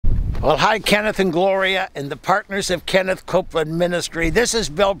Well, hi, Kenneth and Gloria and the partners of Kenneth Copeland Ministry. This is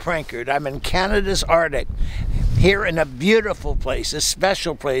Bill Prankard. I'm in Canada's Arctic, here in a beautiful place, a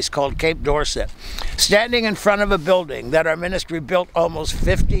special place called Cape Dorset, standing in front of a building that our ministry built almost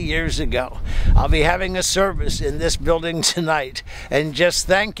 50 years ago. I'll be having a service in this building tonight and just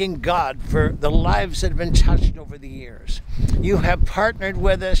thanking God for the lives that have been touched over the years. You have partnered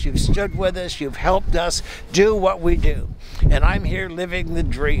with us, you've stood with us, you've helped us do what we do. And I'm here living the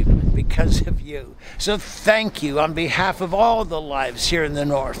dream because of you. So thank you on behalf of all the lives here in the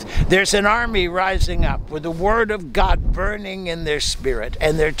North. There's an army rising up with the Word of God burning in their spirit,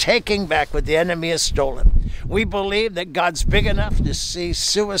 and they're taking back what the enemy has stolen. We believe that God's big enough to see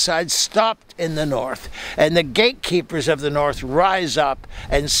suicide stopped in the North, and the gatekeepers of the North rise up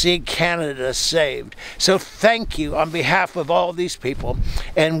and see Canada saved. So thank you on behalf of all these people,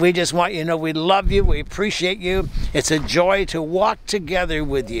 and we just want you to know we love you, we appreciate you. It's a joy to walk together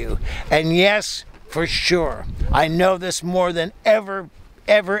with you. And yes, for sure, I know this more than ever,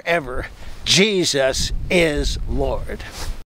 Jesus is Lord.